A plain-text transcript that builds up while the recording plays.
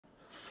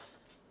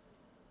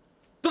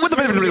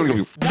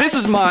This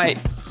is my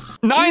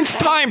 9th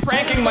time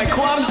pranking my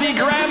clumsy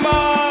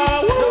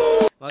grandma!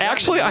 Woo!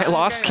 Actually, I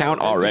lost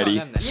count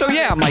already. So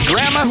yeah, my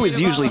grandma, who is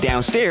usually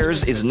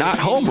downstairs, is not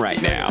home right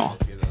now.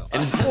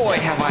 And boy,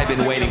 have I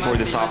been waiting for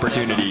this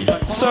opportunity.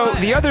 So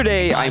the other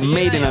day, I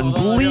made an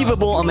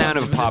unbelievable amount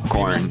of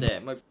popcorn.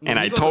 And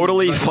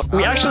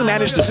we actually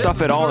managed to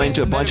stuff it all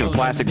into a bunch of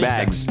plastic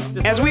bags.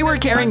 As we were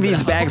carrying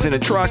these bags in a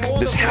truck,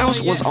 this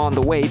house was on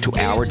the way to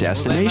our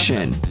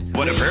destination.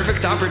 What a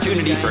perfect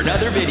opportunity for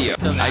another video.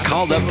 I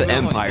called up the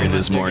Empire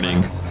this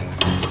morning.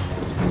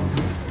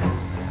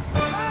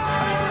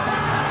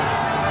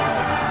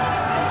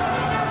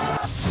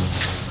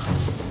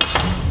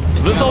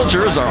 The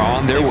soldiers are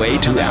on their way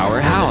to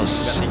our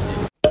house.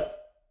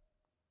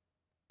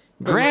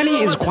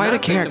 Granny is quite a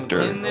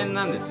character.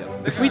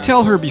 If we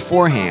tell her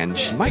beforehand,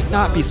 she might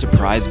not be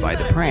surprised by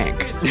the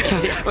prank.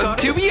 But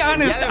to be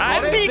honest,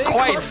 I'd be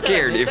quite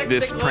scared if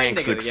this prank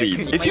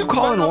succeeds. If you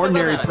call an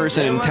ordinary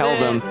person and tell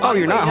them, "Oh,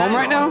 you're not home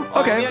right now?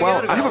 Okay,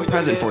 well, I have a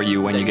present for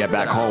you when you get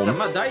back home,"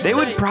 they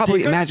would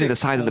probably imagine the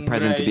size of the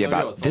present to be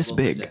about this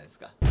big.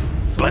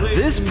 But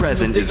this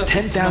present is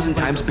 10,000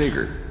 times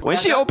bigger. When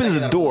she opens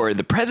the door,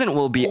 the present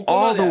will be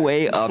all the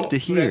way up to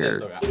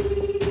here.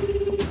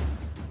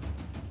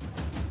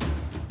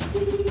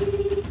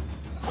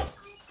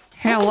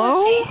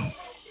 Hello?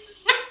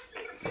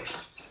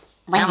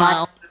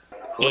 Hello.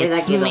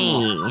 It's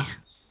me.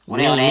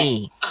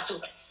 Me.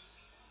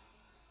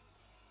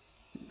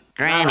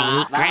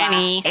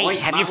 Granny. Hey,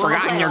 have you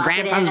forgotten your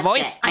grandson's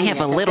voice? I have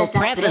a little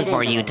present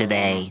for you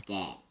today.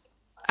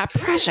 A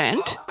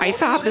present? I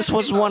thought this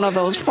was one of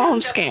those phone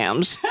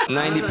scams.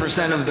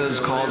 90% of those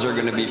calls are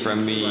gonna be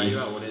from me.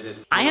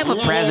 I have a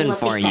present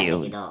for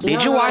you.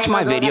 Did you watch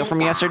my video from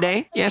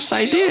yesterday? Yes,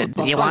 I did.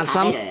 You want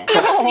some?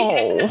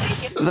 Oh,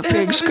 the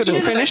pigs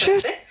couldn't finish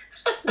it?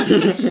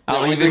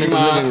 I'll leave it in the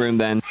living room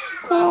then.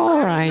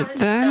 All right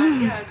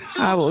then.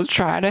 I will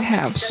try to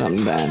have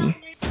some then.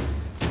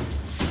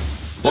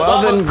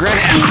 Well then,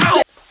 Granny.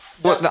 Ow!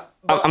 What the?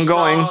 I'm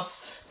going.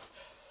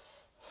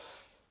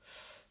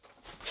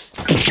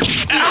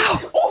 Ow!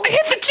 I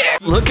hit the chair!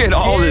 Look at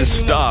all this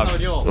stuff.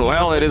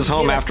 Well, it is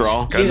home after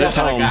all, because it's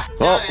home.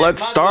 Well,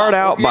 let's start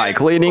out by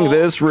cleaning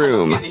this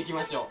room.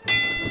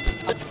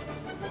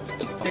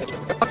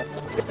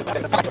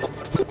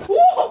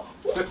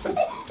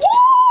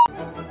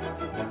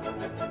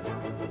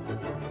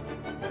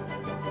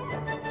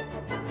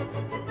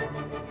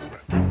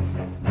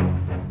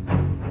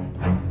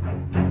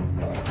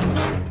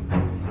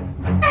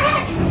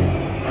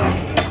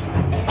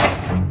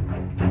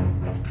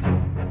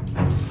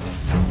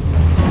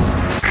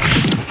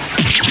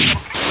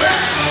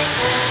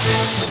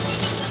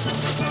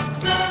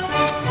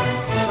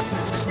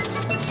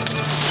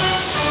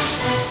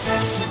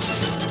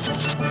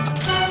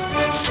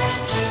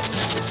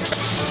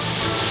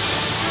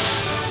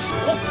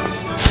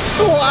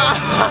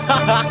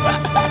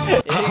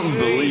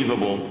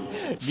 Unbelievable.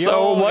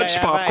 So much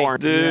popcorn,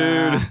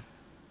 dude.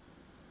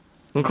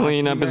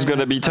 Cleanup is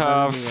gonna be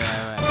tough.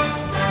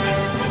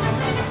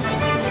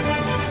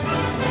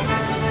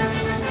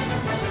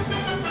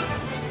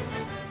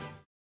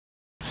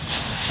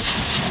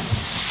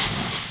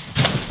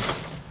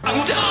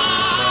 I'm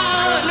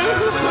done!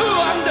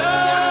 I'm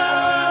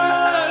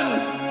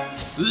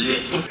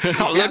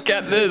done! Look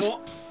at this.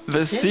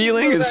 The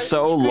ceiling is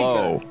so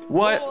low.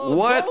 What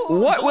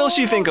will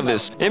she think of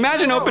this?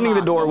 Imagine opening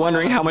the door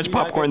wondering how much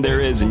popcorn there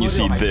is and you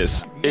see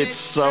this. It's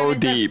so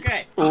deep.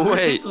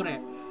 Wait.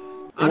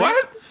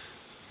 What?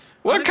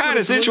 What kind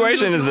of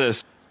situation is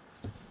this?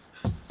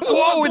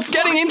 Whoa, it's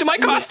getting into my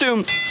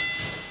costume!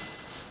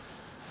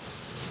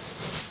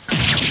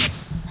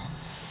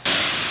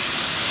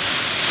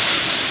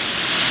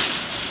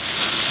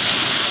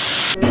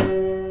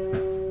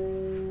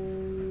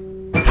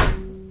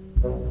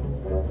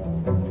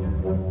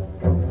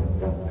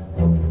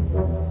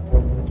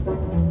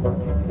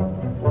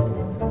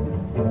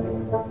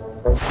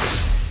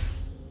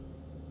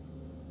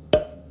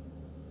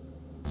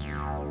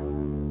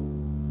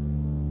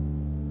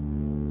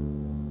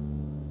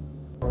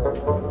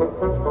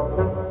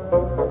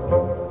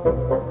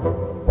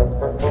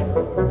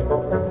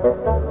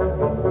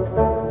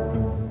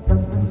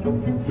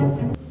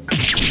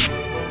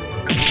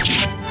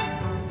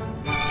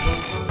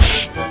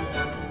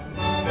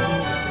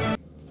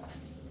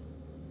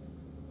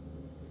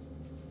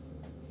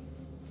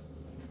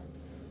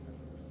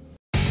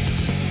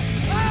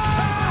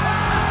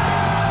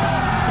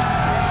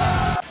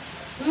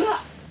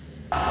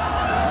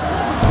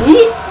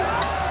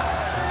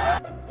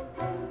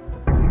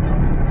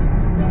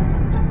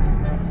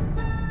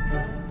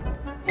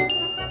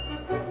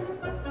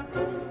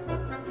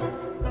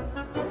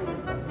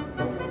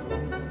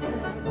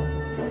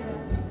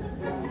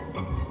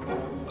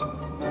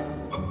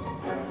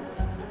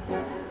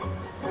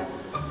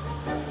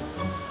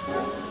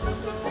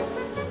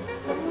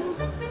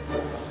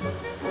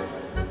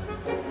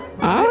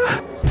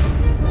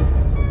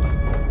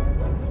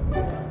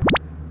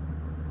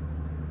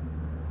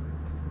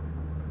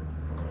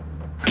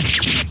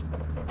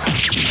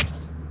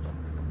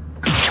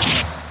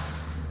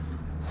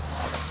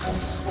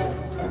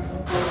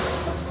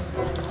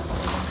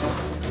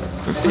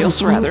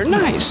 feels rather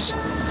nice.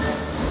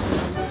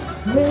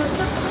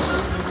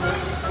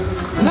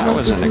 That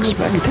was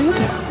unexpected.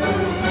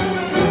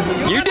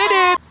 You did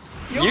it!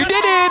 You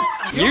did it!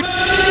 You...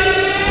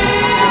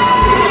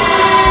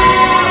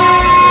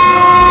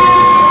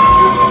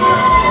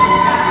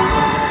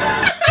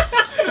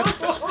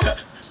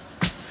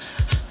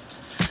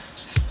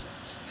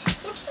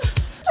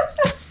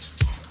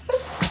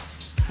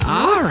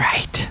 All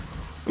right.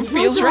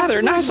 Feels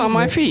rather nice on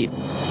my feet.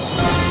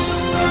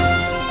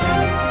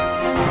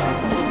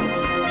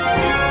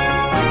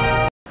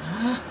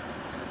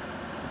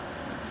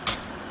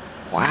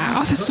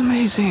 Wow, that's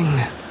amazing.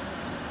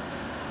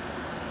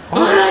 Oh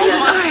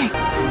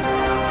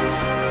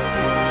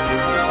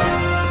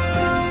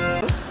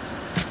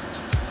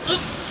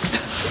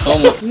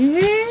my!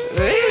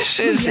 This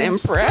is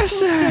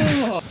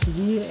impressive.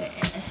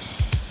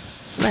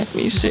 Let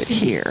me sit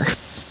here.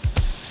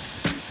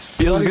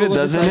 Feels good,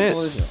 doesn't it?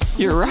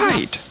 You're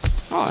right.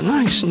 Oh,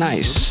 nice,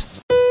 nice.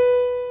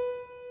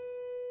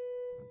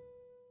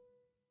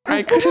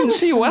 I couldn't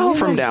see well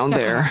from down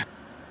there.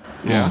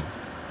 Yeah.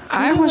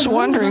 I was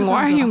wondering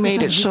why you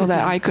made it so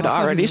that I could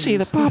already see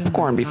the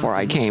popcorn before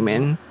I came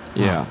in.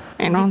 Yeah.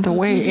 And on the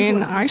way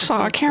in, I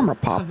saw a camera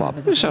pop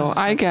up, so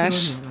I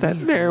guess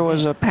that there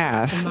was a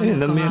path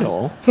in the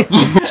middle.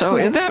 So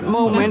in that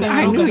moment,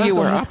 I knew you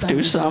were up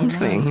to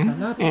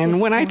something. And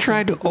when I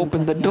tried to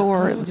open the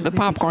door, the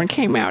popcorn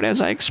came out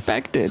as I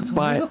expected,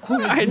 but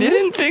I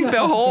didn't think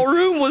the whole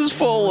room was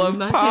full of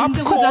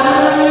popcorn.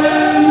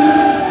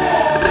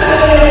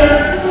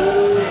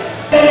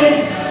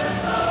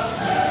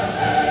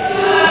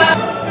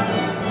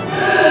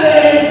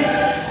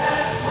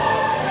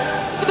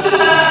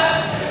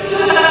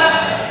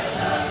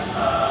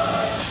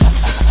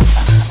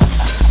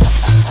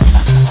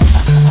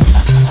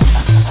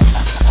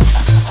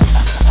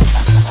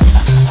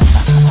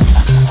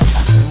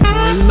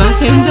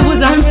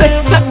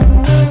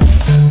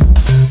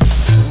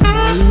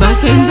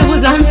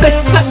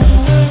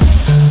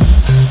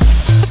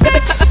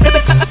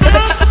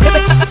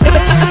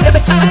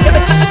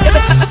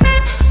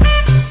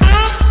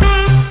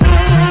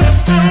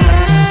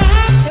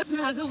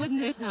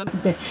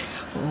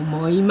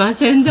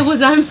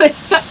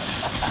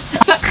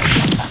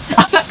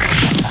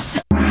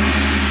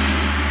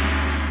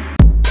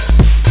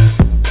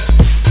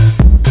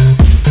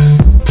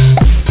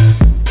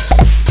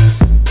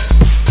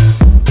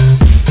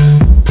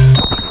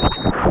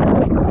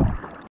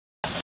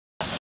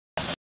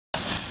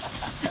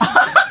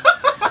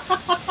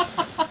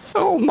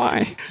 Oh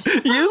my,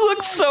 you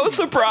looked so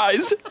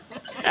surprised.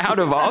 Out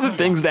of all the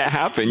things that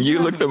happened, you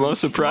look the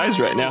most surprised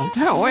right now.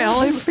 Oh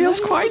well, it feels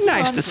quite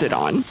nice to sit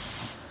on.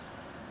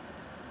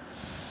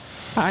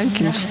 I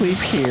can sleep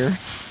here.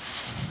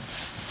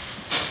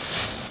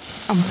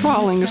 I'm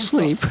falling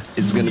asleep.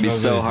 It's gonna be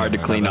so hard to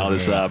clean all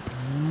this up.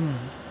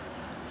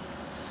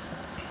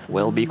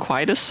 Will be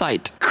quite a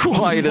sight.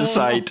 Quite a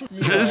sight.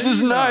 This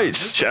is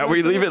nice. Shall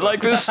we leave it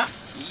like this?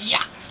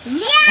 Yeah.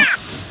 Yeah.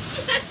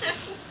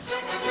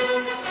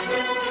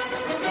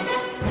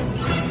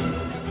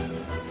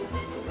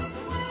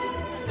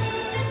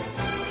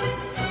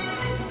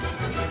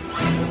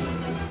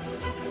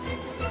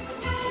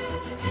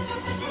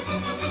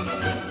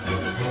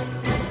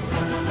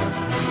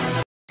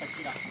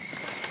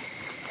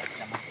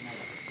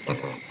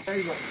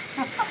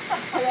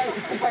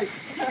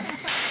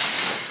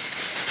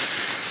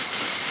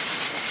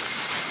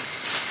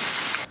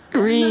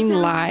 Green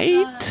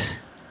light.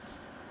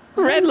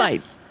 Red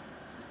light.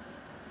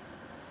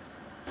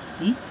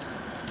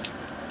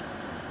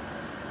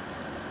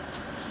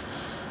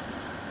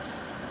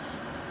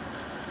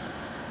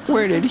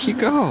 Where did he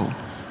go?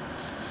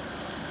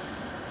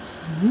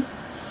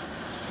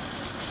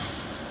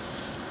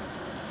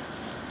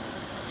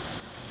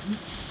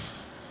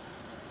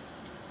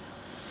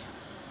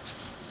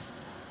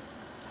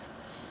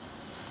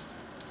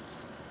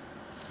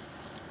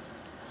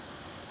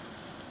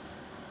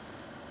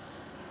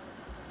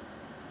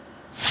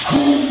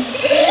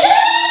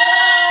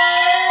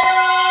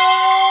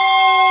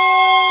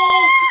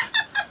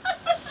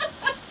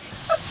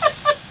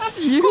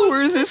 You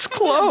were this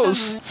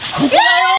close.